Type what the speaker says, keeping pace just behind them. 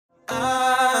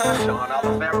Showing all the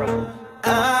barrels.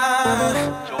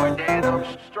 Jordan, I'm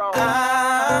strong.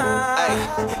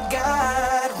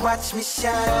 God, watch me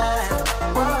shine.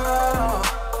 Whoa,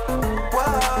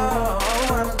 whoa,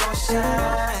 I'm gonna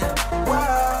shine.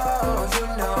 Whoa, you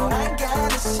know I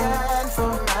gotta shine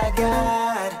for my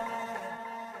God.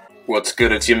 What's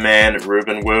good, it's your man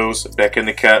Reuben Wills back in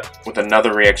the cut with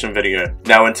another reaction video.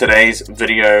 Now in today's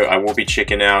video I will be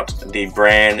checking out the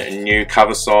brand new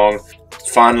cover song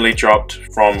finally dropped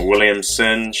from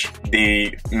Singe.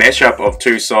 The mashup of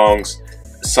two songs,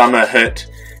 Summer Hit,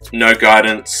 No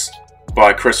Guidance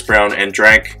by Chris Brown and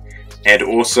Drake, and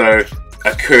also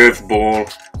a curveball,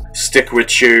 Stick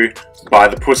With You by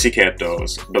the Pussycat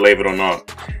Dolls, believe it or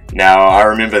not. Now I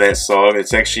remember that song,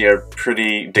 it's actually a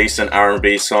pretty decent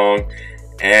R&B song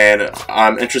and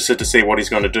I'm interested to see what he's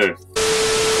going to do.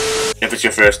 If it's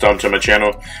your first time to my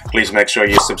channel, please make sure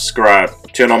you subscribe,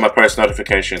 turn on my post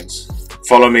notifications.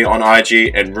 Follow me on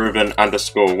IG at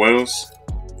Reuben_Wills.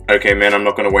 Okay man, I'm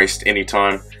not going to waste any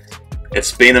time.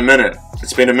 It's been a minute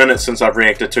since I've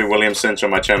reacted to Singe on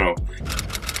my channel.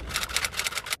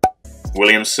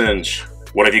 Singe,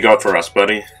 what have you got for us,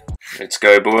 buddy? Let's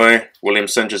go, boy.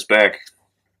 Singe is back.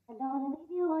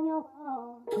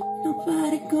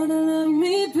 Nobody gonna love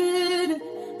me better.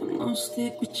 I'm gonna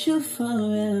stick with you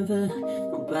forever.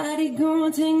 Nobody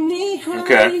gonna take me higher.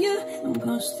 Okay. I'm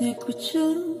gonna stick with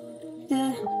you.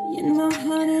 Yeah, you know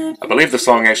how to. I believe the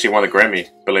song actually won a Grammy,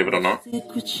 believe it or not.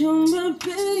 Stick with you, my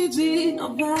baby.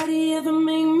 Nobody ever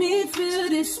made me feel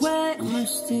this way. I'm gonna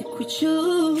stick with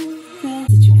you. Yeah.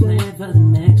 Did you plan for the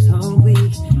next whole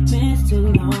week?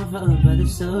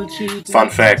 Fun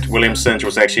fact, Singe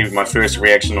was actually my first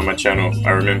reaction on my channel,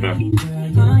 I remember.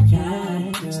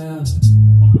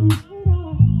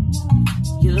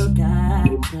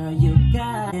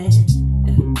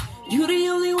 You're the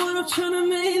only one I'm trying to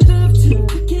make love to.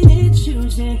 Picking and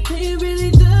choosing. They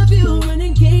really love you when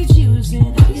engaged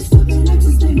using. You still be like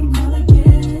to stay and call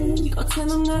again. You go tell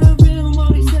them that a real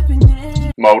Moldy stepping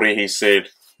in. Moldy, he said.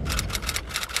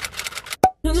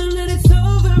 Tell them that it's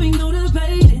over, ain't no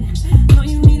debating. All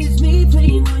you need is me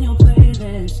playing on your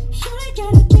playlist. You ain't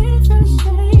gotta be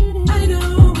frustrated. I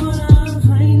don't wanna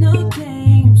play no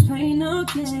games, play no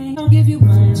games. I'll give you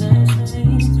my last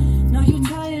name. Know you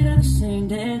tired of the same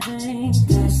damn thing.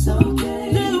 That's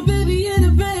okay. Little baby in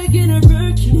the bag in a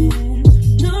Birkin.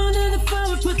 None of the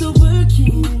fun, put the work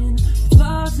in.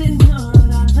 Flaws and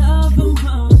none, I love them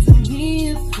all. To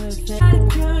me, it's perfect.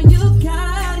 Girl, you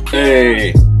got it.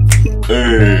 Hey.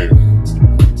 Hey.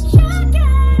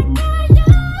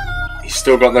 He's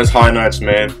still got those high notes,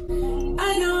 man.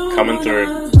 Coming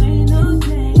through.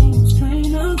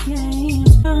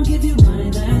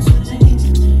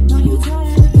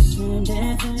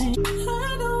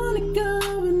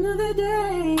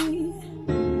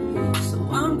 So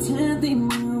I'm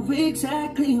telling you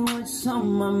exactly what's on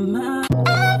my mind.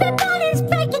 Everybody's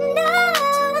breaking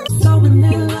up, throwing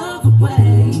their love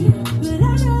away. But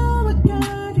I know I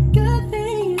got a good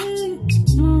thing.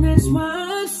 That's why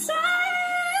I say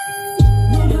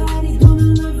nobody gonna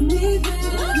love me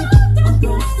better. I'm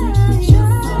gonna stick with you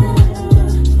forever.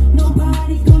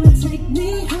 Nobody gonna take me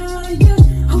higher.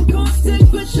 I'm gonna stick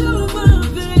with you, my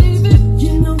baby.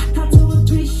 You know how to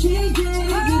appreciate it.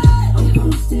 I'm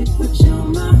gonna stick with you,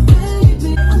 my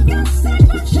baby. I'm gonna stick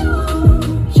with you.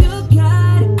 You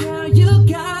got it, girl. You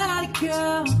got it,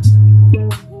 girl.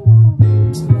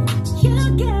 You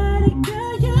got it,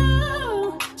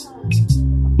 girl.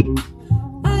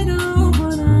 I don't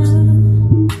wanna.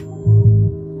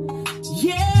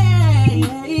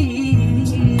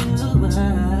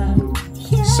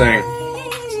 Sing.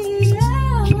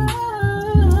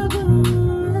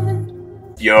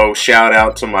 Yo, shout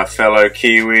out to my fellow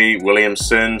Kiwi,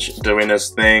 Singe, doing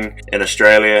his thing in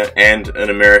Australia and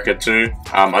in America too.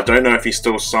 I don't know if he's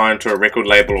still signed to a record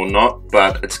label or not,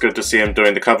 but it's good to see him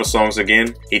doing the cover songs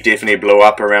again. He definitely blew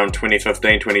up around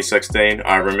 2015, 2016,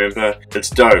 I remember.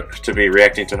 It's dope to be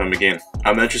reacting to him again.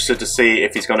 I'm interested to see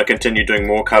if he's going to continue doing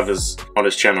more covers on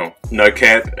his channel. No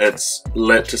cap, it's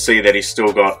lit to see that he's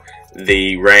still got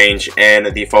the range and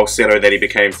the falsetto that he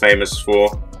became famous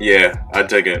for. Yeah, I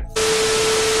dig it.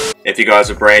 If you guys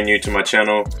are brand new to my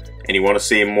channel and you want to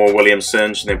see more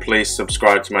Singe, then please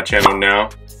subscribe to my channel now.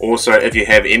 Also, if you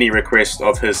have any requests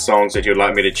of his songs that you'd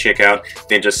like me to check out,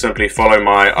 then just simply follow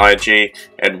my IG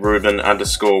at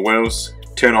Reuben_Wills.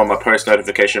 Turn on my post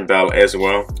notification bell as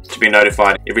well to be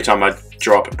notified every time I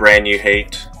drop brand new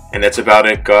heat. And that's about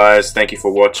it, guys. Thank you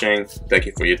for watching. Thank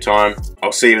you for your time.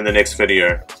 I'll see you in the next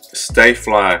video. Stay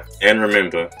fly and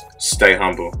remember, stay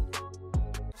humble.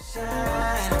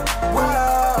 Shine.